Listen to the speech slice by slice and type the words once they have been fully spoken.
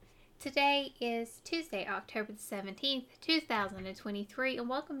Today is Tuesday, October the 17th, 2023, and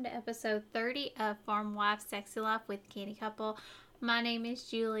welcome to episode 30 of Farm Wife Sexy Life with Candy Couple. My name is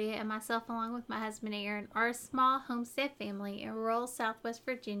Julia, and myself, along with my husband Aaron, are a small homestead family in rural Southwest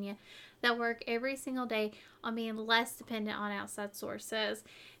Virginia that work every single day on being less dependent on outside sources.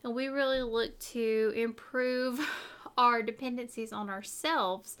 And we really look to improve our dependencies on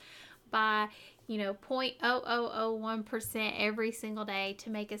ourselves by 0.0001% every single day to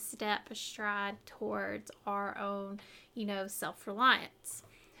make a stride towards our own, self-reliance.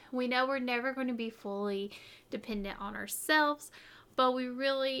 We know we're never going to be fully dependent on ourselves, but we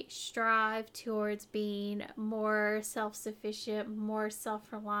really strive towards being more self-sufficient, more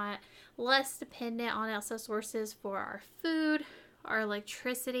self-reliant, less dependent on outside sources for our food, our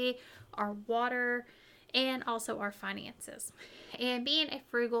electricity, our water, and also our finances. And being a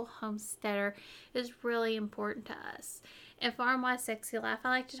frugal homesteader is really important to us. In Farm Wife Sexy Life,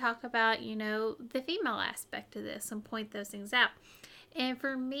 I like to talk about, the female aspect of this and point those things out. And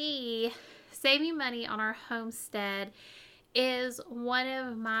for me, saving money on our homestead is one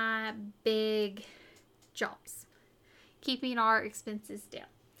of my big jobs, keeping our expenses down.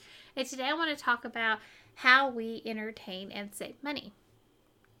 And today I want to talk about how we entertain and save money.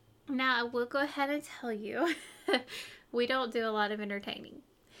 Now, I will go ahead and tell you, we don't do a lot of entertaining.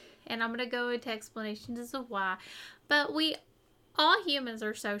 And I'm going to go into explanations as to why. But all humans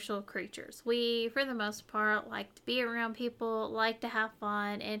are social creatures. We, for the most part, like to be around people, like to have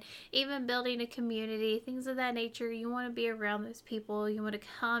fun, and even building a community, things of that nature. You want to be around those people. You want to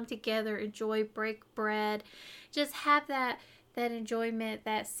come together, enjoy, break bread. Just have that enjoyment,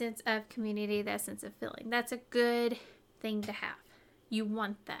 that sense of community, that sense of feeling. That's a good thing to have. You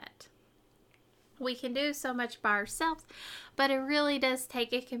want that. We can do so much by ourselves, but it really does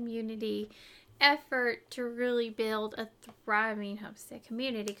take a community effort to really build a thriving homestead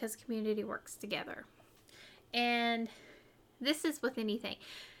community, because community works together. And this is with anything.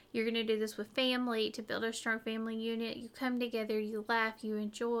 You're going to do this with family to build a strong family unit. You come together, you laugh, you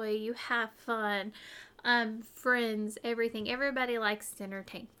enjoy, you have fun, friends, everything. Everybody likes to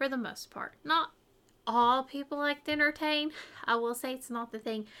entertain for the most part. Not all people like to entertain. I will say it's not the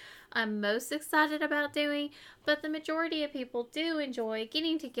thing I'm most excited about doing, but the majority of people do enjoy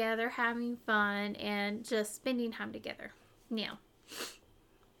getting together, having fun, and just spending time together. Now,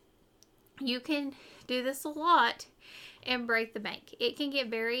 you can do this a lot and break the bank. It can get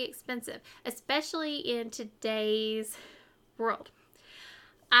very expensive, especially in today's world.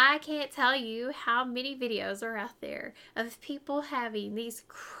 I can't tell you how many videos are out there of people having these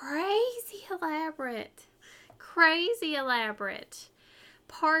crazy elaborate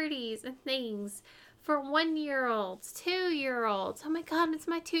parties and things for 1-year-olds, 2-year-olds. Oh my God, it's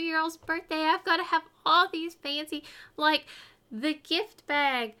my 2-year-old's birthday. I've got to have all these fancy, the gift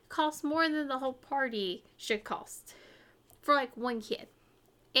bag costs more than the whole party should cost for one kid.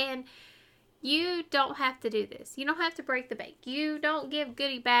 And you don't have to do this. You don't have to break the bank. You don't give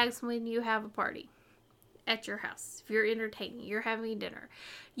goodie bags when you have a party at your house. If you're entertaining, you're having dinner.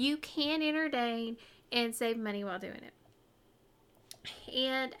 You can entertain and save money while doing it.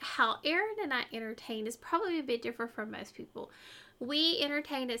 And how Aaron and I entertain is probably a bit different from most people. We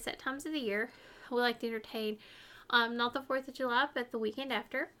entertain at set times of the year. We like to entertain not the 4th of July, but the weekend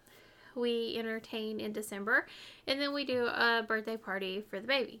after. We entertain in December. And then we do a birthday party for the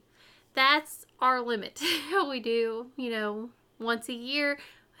baby. That's our limit. We do, once a year,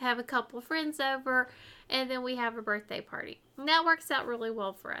 have a couple of friends over, and then we have a birthday party. And that works out really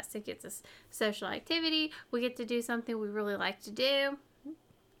well for us. It gets us social activity. We get to do something we really like to do.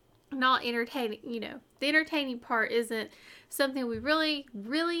 Not entertaining, the entertaining part isn't something we really,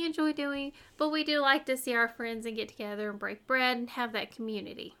 really enjoy doing, but we do like to see our friends and get together and break bread and have that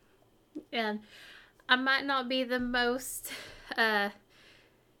community. And I might not be the most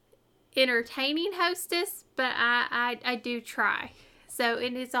entertaining hostess, but I do try. So,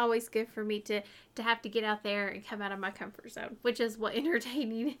 and it's always good for me to have to get out there and come out of my comfort zone, which is what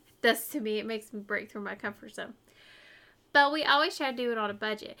entertaining does to me. It makes me break through my comfort zone. But we always try to do it on a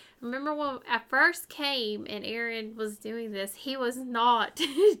budget. Remember when I first came and Aaron was doing this, he was not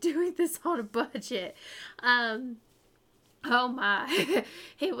doing this on a budget. Oh my,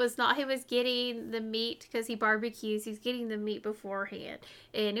 he was not. He was getting the meat because he barbecues. He's getting the meat beforehand.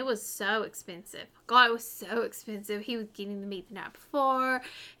 And it was so expensive. God, it was so expensive. He was getting the meat the night before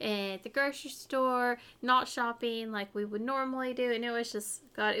at the grocery store, not shopping like we would normally do. And it was just,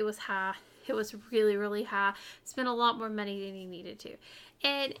 God, it was high. It was really, really high. Spent a lot more money than he needed to.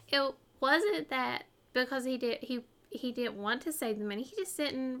 And it wasn't that because he didn't want to save the money. He just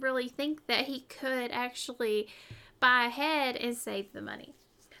didn't really think that he could actually buy ahead and save the money.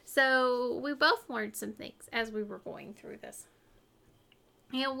 So we both learned some things as we were going through this.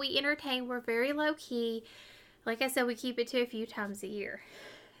 And we entertain, we're very low key. Like I said, we keep it to a few times a year.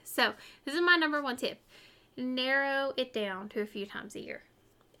 So this is my number one tip. Narrow it down to a few times a year.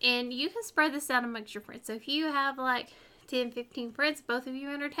 And you can spread this out amongst your friends. So if you have like 10, 15 friends, both of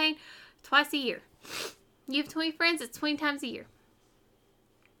you entertain twice a year. You have 20 friends, it's 20 times a year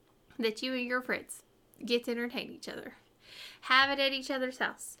that you and your friends get to entertain each other. Have it at each other's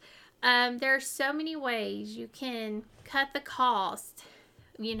house. There are so many ways you can cut the cost,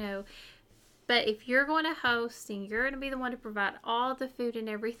 but if you're going to host and you're going to be the one to provide all the food and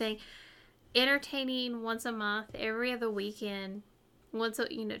everything, entertaining once a month, every other weekend,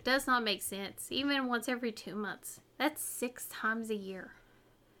 does not make sense. Even once every 2 months. That's 6 times a year.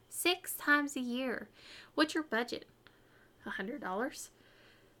 6 times a year. What's your budget? $100?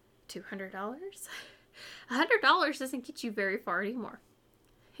 $200? $100 doesn't get you very far anymore.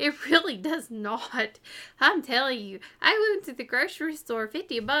 It really does not. I'm telling you, I went to the grocery store,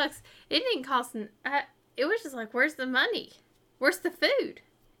 $50. It didn't cost. It was just like, where's the money? Where's the food?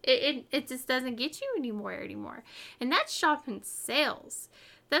 It just doesn't get you anymore. And that's shopping sales.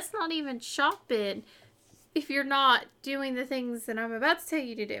 That's not even shopping if you're not doing the things that I'm about to tell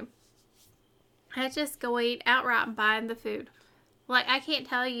you to do. That's just going outright and buying the food. Like, I can't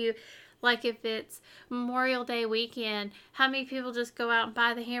tell you, like, if it's Memorial Day weekend, how many people just go out and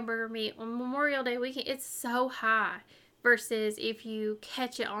buy the hamburger meat on Memorial Day weekend? It's so high versus if you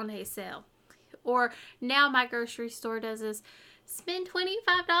catch it on a sale. Or now my grocery store does this. Spend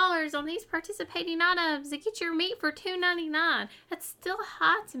 $25 on these participating items and get your meat for $2.99. That's still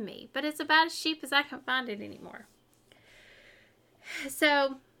high to me, but it's about as cheap as I can find it anymore.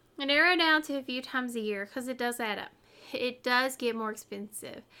 So, narrow down to a few times a year because it does add up. It does get more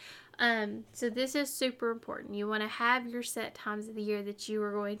expensive. So this is super important. You want to have your set times of the year that you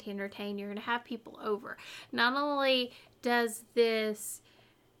are going to entertain. You're going to have people over. Not only does this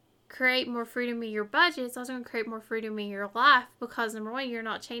create more freedom in your budget, it's also going to create more freedom in your life because, number one, you're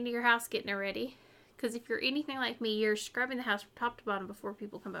not chained to your house getting it ready. Because if you're anything like me, you're scrubbing the house from top to bottom before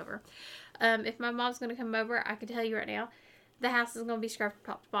people come over. If my mom's going to come over, I can tell you right now, the house is going to be scrubbed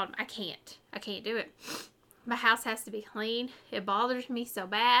from top to bottom. I can't do it. My house has to be clean. It bothers me so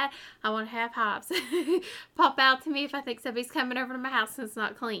bad. I want to have hives pop out to me if I think somebody's coming over to my house and it's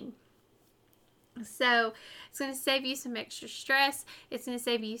not clean. So it's going to save you some extra stress. It's going to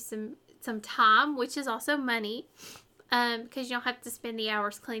save you some time, which is also money, because you don't have to spend the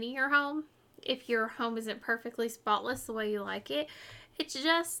hours cleaning your home if your home isn't perfectly spotless the way you like it. It's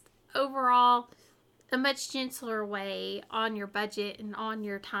just overall a much gentler way on your budget and on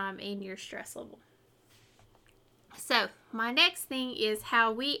your time and your stress level. So my next thing is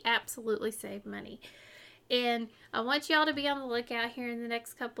how we absolutely save money. And I want y'all to be on the lookout here in the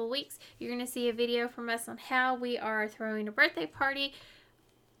next couple of weeks. You're going to see a video from us on how we are throwing a birthday party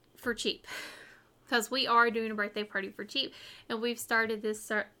for cheap. Because we are doing a birthday party for cheap. And we've started this,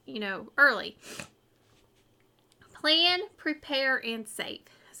 early. Plan, prepare, and save.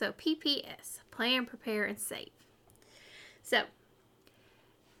 So PPS. Plan, prepare, and save. So,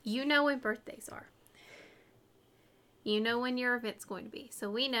 you know when birthdays are. You know when your event's going to be. So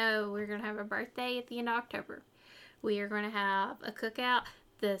we know we're going to have a birthday at the end of October. We are going to have a cookout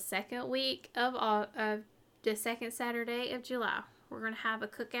the second week of the second Saturday of July. We're going to have a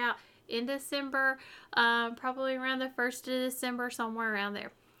cookout in December, probably around the 1st of December, somewhere around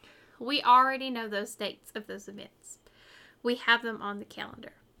there. We already know those dates of those events. We have them on the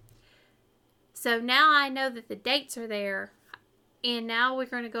calendar. So now I know that the dates are there. And now we're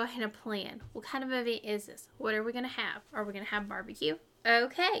going to go ahead and plan. What kind of event is this? What are we going to have? Are we going to have barbecue?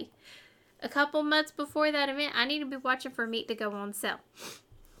 Okay. A couple months before that event, I need to be watching for meat to go on sale.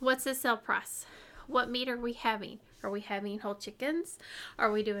 What's the sale price? What meat are we having? Are we having whole chickens?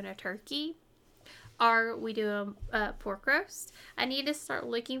 Are we doing a turkey? Are we doing pork roast? I need to start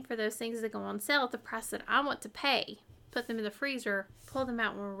looking for those things that go on sale at the price that I want to pay. Put them in the freezer. Pull them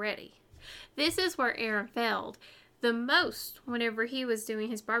out when we're ready. This is where Aaron failed the most whenever he was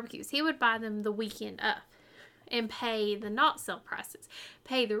doing his barbecues. He would buy them the weekend up and pay the not sale prices,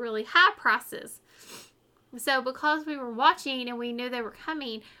 pay the really high prices. So because we were watching and we knew they were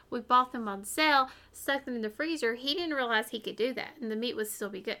coming, we bought them on sale, stuck them in the freezer. He didn't realize he could do that and the meat would still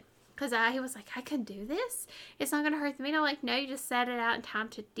be good. Because he was like, I can do this? It's not going to hurt the meat. I'm like, no, you just set it out in time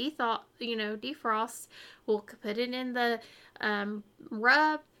to defrost. We'll put it in the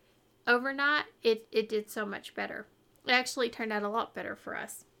rub overnight. It did so much better. It actually turned out a lot better for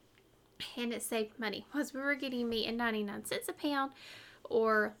us. And it saved money. Because we were getting meat at 99 cents a pound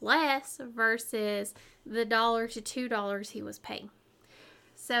or less versus the $1 to $2 he was paying.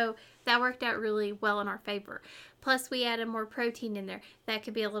 So that worked out really well in our favor. Plus, we added more protein in there. That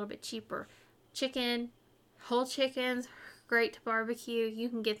could be a little bit cheaper. Chicken, whole chickens, great to barbecue. You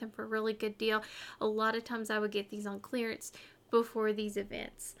can get them for a really good deal. A lot of times I would get these on clearance before these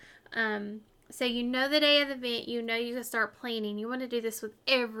events. So you know the day of the event, you know you can start planning. You want to do this with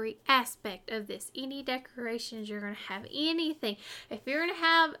every aspect of this. Any decorations you're going to have, anything. If you're going to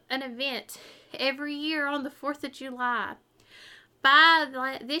have an event every year on the 4th of July,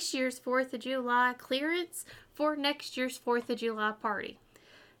 buy this year's 4th of July clearance for next year's 4th of July party.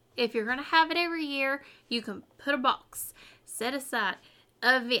 If you're going to have it every year, you can put a box, set aside,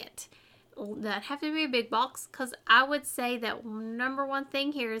 event. That have to be a big box, because I would say that number one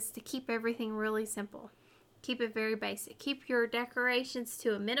thing here is to keep everything really simple. Keep it very basic. Keep your decorations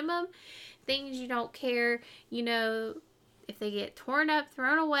to a minimum. Things you don't care, if they get torn up,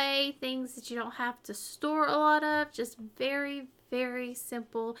 thrown away, things that you don't have to store a lot of. Just very, very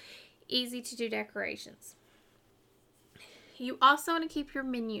simple, easy to do decorations. You also want to keep your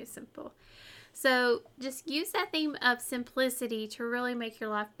menu simple. So just use that theme of simplicity to really make your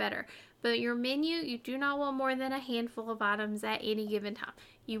life better. But your menu, you do not want more than a handful of items at any given time.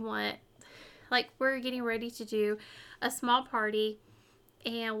 You want, like we're getting ready to do a small party,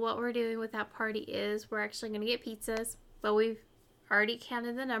 and what we're doing with that party is we're actually going to get pizzas, but we've already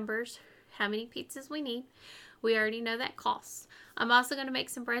counted the numbers, how many pizzas we need. We already know that costs. I'm also going to make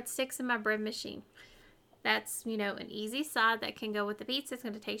some breadsticks in my bread machine. That's, an easy side that can go with the pizza. It's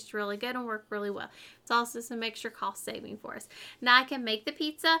going to taste really good and work really well. It's also some extra cost saving for us. Now I can make the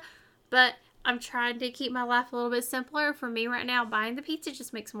pizza, but I'm trying to keep my life a little bit simpler. For me right now, buying the pizza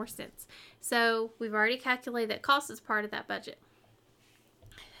just makes more sense. So we've already calculated that cost as part of that budget.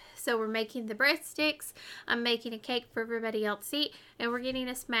 So we're making the breadsticks. I'm making a cake for everybody else to eat. And we're getting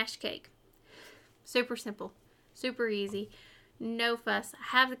a smash cake. Super simple. Super easy. No fuss.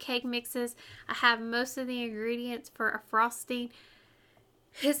 I have the cake mixes. I have most of the ingredients for a frosting.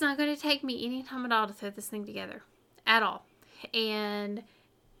 It's not going to take me any time at all to throw this thing together. At all. And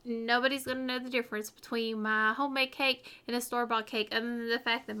nobody's going to know the difference between my homemade cake and a store-bought cake, other than the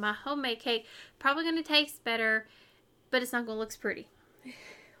fact that my homemade cake probably going to taste better, but it's not going to look as pretty.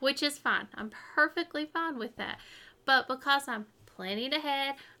 Which is fine. I'm perfectly fine with that. But because I'm planning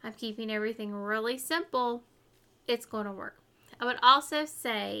ahead, I'm keeping everything really simple, it's going to work. I would also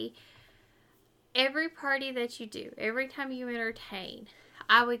say every party that you do, every time you entertain,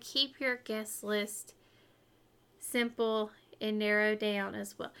 I would keep your guest list simple and narrow down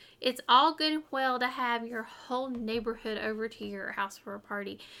as well. It's all good and well to have your whole neighborhood over to your house for a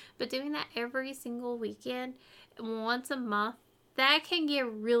party, but doing that every single weekend, once a month, that can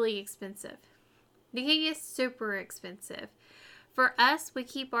get really expensive. It can get super expensive. For us, we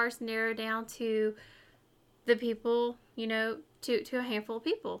keep ours narrowed down to the people, to a handful of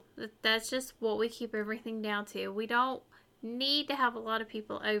people. That's just what we keep everything down to. We don't need to have a lot of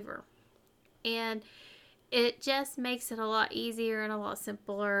people over. And it just makes it a lot easier and a lot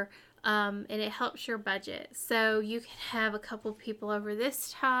simpler. And it helps your budget. So you can have a couple people over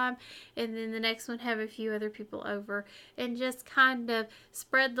this time, and then the next one have a few other people over, and just kind of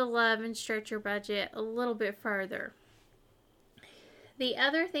spread the love and stretch your budget a little bit further. The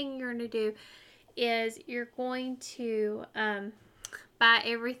other thing you're going to do is you're going to buy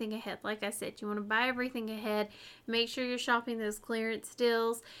everything ahead. Like I said, you want to buy everything ahead. Make sure you're shopping those clearance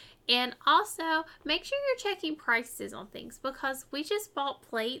deals. And also, make sure you're checking prices on things, because we just bought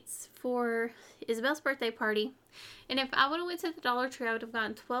plates for Isabel's birthday party. And if I would have went to the Dollar Tree, I would have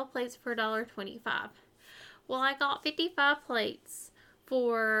gotten 12 plates for $1.25. Well, I got 55 plates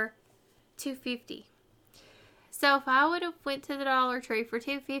for $2.50. So if I would have went to the Dollar Tree for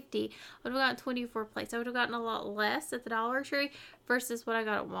 $2.50, I would have gotten 24 plates. I would have gotten a lot less at the Dollar Tree versus what I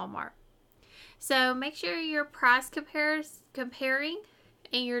got at Walmart. So make sure you're price comparing,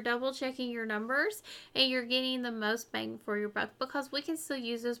 and you're double checking your numbers, and you're getting the most bang for your buck, because we can still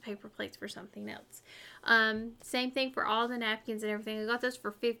use those paper plates for something else. Same thing for all the napkins and everything. I got those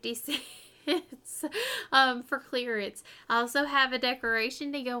for 50 cents for clearance. I also have a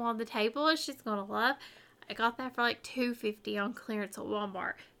decoration to go on the table she's going to love. I got that for like $2.50 on clearance at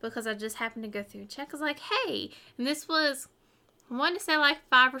Walmart, because I just happened to go through and check. I was like, hey, and this was, I wanted to say like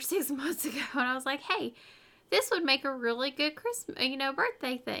 5 or 6 months ago, and I was like, hey, this would make a really good Christmas,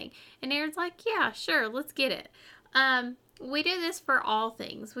 birthday thing. And Aaron's like, yeah, sure, let's get it. We do this for all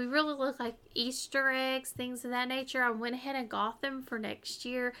things. We really look like Easter eggs, things of that nature. I went ahead and got them for next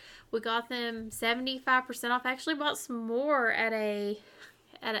year. We got them 75% off. I actually bought some more at a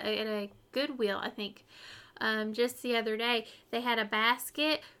Goodwill, I think. Just the other day, they had a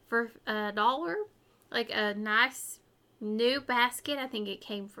basket for $1, like a nice new basket. I think it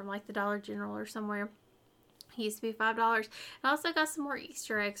came from like the Dollar General or somewhere. It used to be $5. I also got some more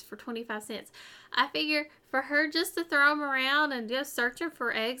Easter eggs for 25 cents. I figure for her just to throw them around and just searching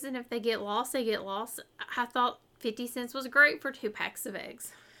for eggs, and if they get lost, they get lost. I thought 50 cents was great for 2 packs of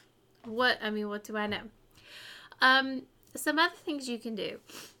eggs. What do I know? Some other things you can do.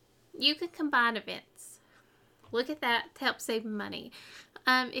 You can combine events. Look at that to help save money.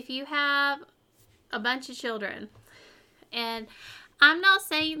 If you have a bunch of children, and I'm not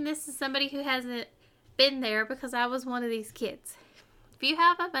saying this is somebody who hasn't been there, because I was one of these kids. If you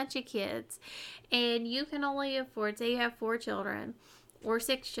have a bunch of kids and you can only afford, say you have 4 children or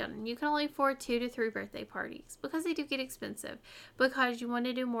 6 children, you can only afford 2 to 3 birthday parties, because they do get expensive, because you want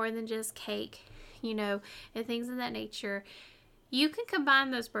to do more than just cake, and things of that nature. You can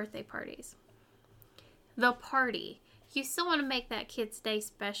combine those birthday parties. The party. You still want to make that kid's day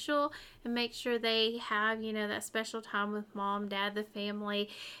special and make sure they have, that special time with mom, dad, the family,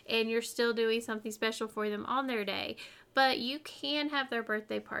 and you're still doing something special for them on their day. But you can have their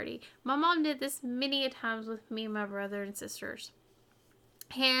birthday party. My mom did this many a times with me and my brother and sisters.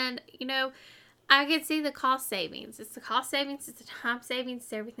 And, I could see the cost savings. It's the cost savings, it's the time savings,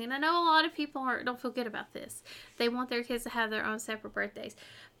 it's everything. I know a lot of people don't feel good about this. They want their kids to have their own separate birthdays.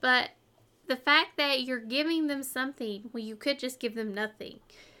 But the fact that you're giving them something when you could just give them nothing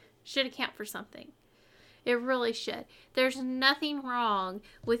should account for something. It really should. There's nothing wrong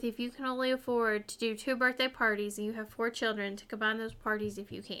with, if you can only afford to do 2 birthday parties and you have 4 children, to combine those parties if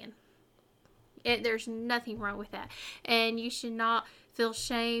you can. There's nothing wrong with that. And you should not feel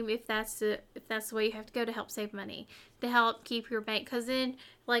shame if that's the way you have to go to help save money, to help keep your bank. Because then,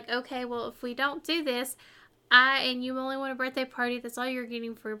 okay, well, if we don't do this, and you only want a birthday party, that's all you're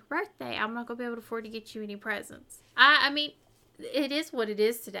getting for your birthday, I'm not going to be able to afford to get you any presents. I mean, it is what it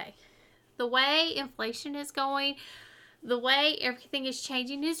is today. The way inflation is going, the way everything is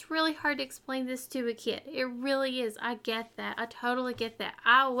changing, it's really hard to explain this to a kid. It really is. I get that. I totally get that.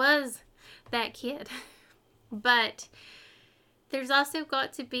 I was that kid. But there's also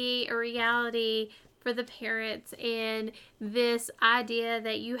got to be a reality for the parents, and this idea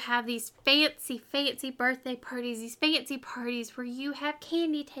that you have these fancy birthday parties, these fancy parties where you have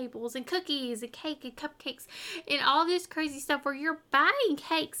candy tables and cookies and cake and cupcakes and all this crazy stuff, where you're buying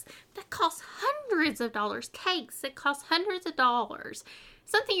cakes that cost hundreds of dollars, cakes that cost hundreds of dollars,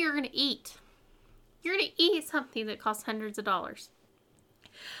 something you're going to eat. You're going to eat something that costs hundreds of dollars.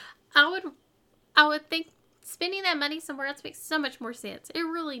 I would think spending that money somewhere else makes so much more sense. It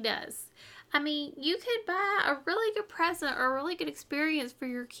really does. I mean, you could buy a really good present or a really good experience for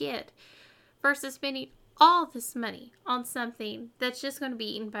your kid versus spending all this money on something that's just going to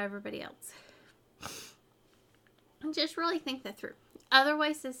be eaten by everybody else. Just really think that through. Other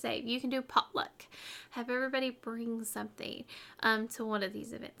ways to save. You can do potluck. Have everybody bring something to one of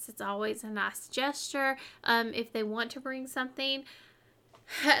these events. It's always a nice gesture. If they want to bring something,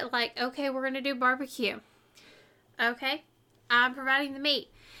 okay, we're going to do barbecue. Okay, I'm providing the meat.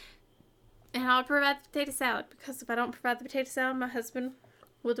 And I'll provide the potato salad, because if I don't provide the potato salad, my husband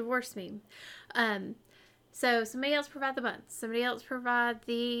will divorce me. So somebody else provide the buns. Somebody else provide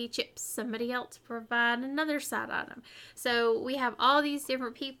the chips. Somebody else provide another side item. So we have all these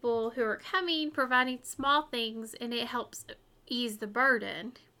different people who are coming, providing small things, and it helps ease the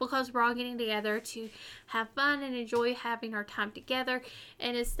burden, because we're all getting together to have fun and enjoy having our time together.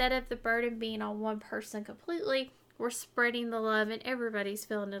 And instead of the burden being on one person completely, we're spreading the love, and everybody's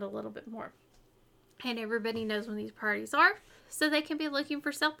feeling it a little bit more. And everybody knows when these parties are, so they can be looking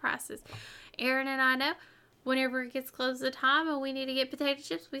for sale prices. Aaron and I know whenever it gets close to the time and we need to get potato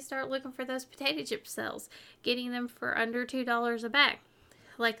chips, we start looking for those potato chip sales, getting them for under $2 a bag.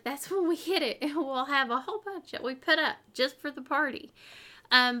 That's when we hit it, and we'll have a whole bunch that we put up just for the party.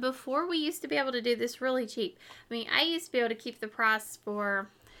 Before, we used to be able to do this really cheap. I mean, I used to be able to keep the price for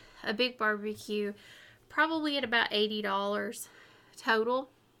a big barbecue probably at about $80 total,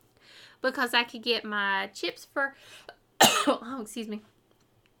 because I could get my chips for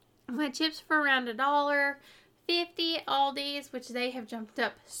my chips for around $1.50 at Aldi's, which they have jumped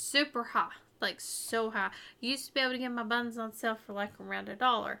up super high, so high. Used to be able to get my buns on sale for around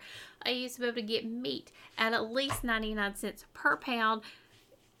 $1. I used to be able to get meat at least 99 cents per pound.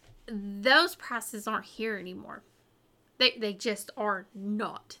 Those prices aren't here anymore. They just are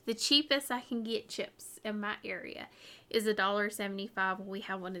not. The cheapest I can get chips in my area is $1.75 when we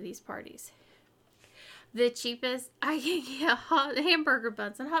have one of these parties. The cheapest I can get hamburger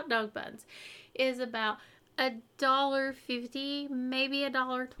buns and hot dog buns is about $1.50, maybe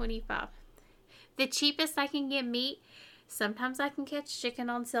 $1.25. The cheapest I can get meat, Sometimes I can catch chicken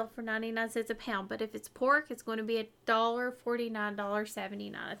on sale for 99 cents a pound, but if it's pork, it's going to be $1.49,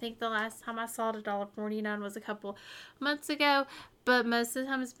 $1.79. I think the last time I saw it, $1.49 was a couple months ago, but most of the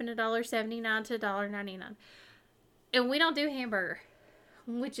time it's been $1.79 to $1.99. And we don't do hamburger,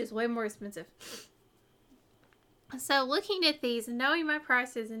 which is way more expensive. So looking at these and knowing my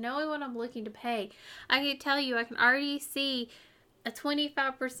prices and knowing what I'm looking to pay, I can tell you I can already see a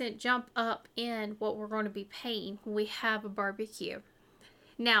 25% jump up in what we're going to be paying when we have a barbecue.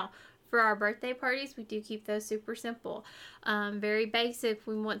 Now, for our birthday parties, we do keep those super simple. Very basic.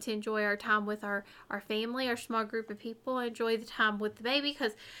 We want to enjoy our time with our family, our small group of people, enjoy the time with the baby,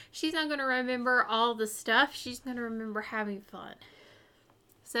 because she's not going to remember all the stuff. She's going to remember having fun.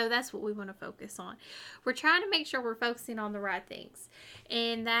 So that's what we want to focus on. We're trying to make sure we're focusing on the right things.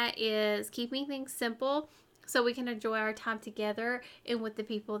 And that is keeping things simple, so we can enjoy our time together and with the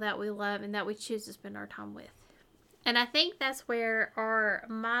people that we love and that we choose to spend our time with. And I think that's where our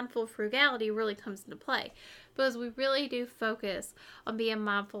mindful frugality really comes into play, because we really do focus on being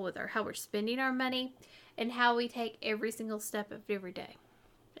mindful with how we're spending our money and how we take every single step of every day.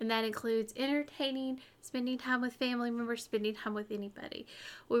 And that includes entertaining, spending time with family members, spending time with anybody.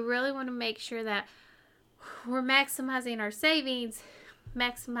 We really want to make sure that we're maximizing our savings,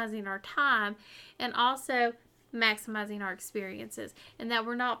 maximizing our time, and also maximizing our experiences, and that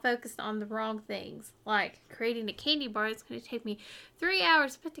we're not focused on the wrong things, like creating a candy bar. It's going to take me 3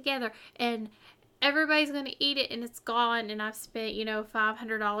 hours to put together, and everybody's going to eat it, and it's gone, and I've spent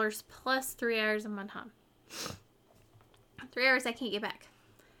 $500 plus 3 hours of my time. 3 hours I can't get back.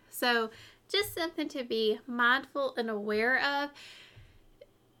 So just something to be mindful and aware of.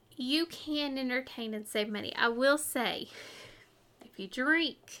 You can entertain and save money. I will say, if you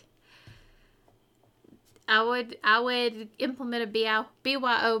drink, I would implement a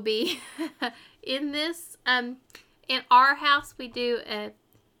BYOB in this. In our house, we do a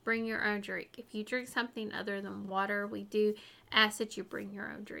bring your own drink. If you drink something other than water, we do ask that you bring your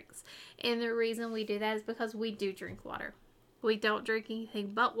own drinks. And the reason we do that is because we do drink water. We don't drink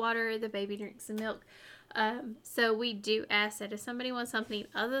anything but water. The baby drinks the milk. So we do ask that if somebody wants something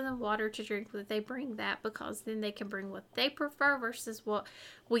other than water to drink, that they bring that, because then they can bring what they prefer versus what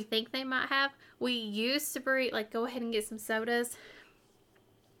we think they might have. We used to go ahead and get some sodas.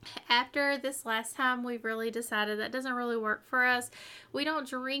 After this last time, we've really decided that doesn't really work for us. We don't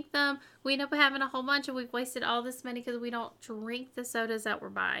drink them. We end up having a whole bunch, and we've wasted all this money because we don't drink the sodas that we're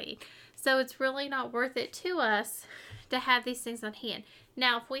buying. So it's really not worth it to us to have these things on hand.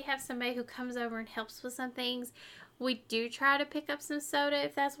 Now, if we have somebody who comes over and helps with some things, we do try to pick up some soda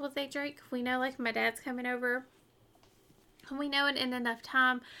if that's what they drink. If we know, like, my dad's coming over and we know it in enough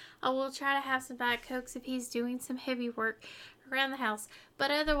time, I will try to have some Diet Cokes if he's doing some heavy work around the house.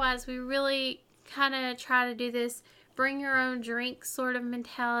 But otherwise, we really kind of try to do this bring your own drink sort of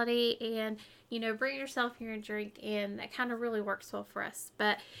mentality, and bring yourself your own drink, and that kind of really works well for us.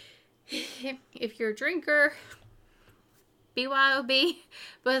 But if you're a drinker, BYOB,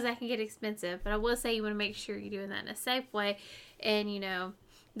 because that can get expensive. But I will say you want to make sure you're doing that in a safe way, and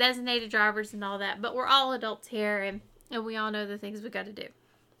designated drivers and all that. But we're all adults here, and we all know the things we got to do.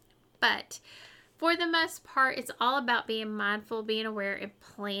 But for the most part, it's all about being mindful, being aware, and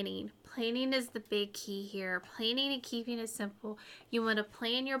planning. Planning is the big key here. Planning and keeping it simple. You want to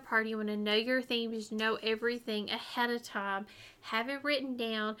plan your party. You want to know your themes, know everything ahead of time. Have it written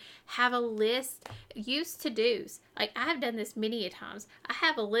down. Have a list. Use to-dos. Like, I've done this many a times. I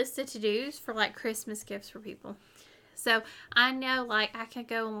have a list of to-dos for, like, Christmas gifts for people. So I know, like, I can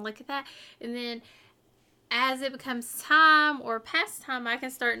go and look at that, and then as it becomes time or past time, I can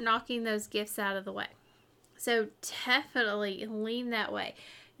start knocking those gifts out of the way. So definitely lean that way.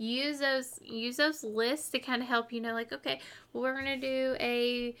 Use those lists to kind of help like, okay, well, we're going to do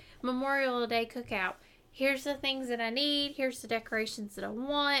a Memorial Day cookout. Here's the things that I need. Here's the decorations that I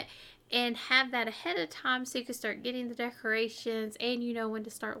want. And have that ahead of time so you can start getting the decorations, and you know when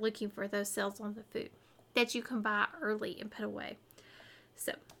to start looking for those sales on the food that you can buy early and put away.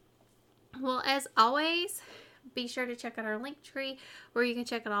 So, well, as always, be sure to check out our link tree where you can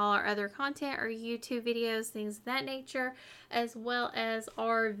check out all our other content, our YouTube videos, things of that nature, as well as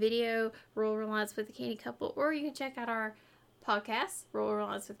our video, Rural Reliance with the Candy Couple, or you can check out our podcast, Rural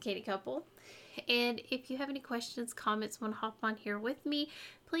Reliance with Candy Couple. And if you have any questions, comments, want to hop on here with me,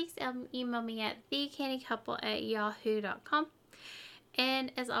 please email me at thecandycouple@yahoo.com.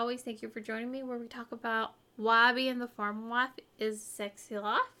 And as always, thank you for joining me, where we talk about why being the farm wife is sexy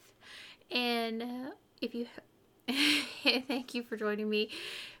life. And thank you for joining me,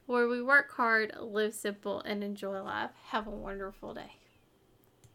 where we work hard, live simple, and enjoy life. Have a wonderful day.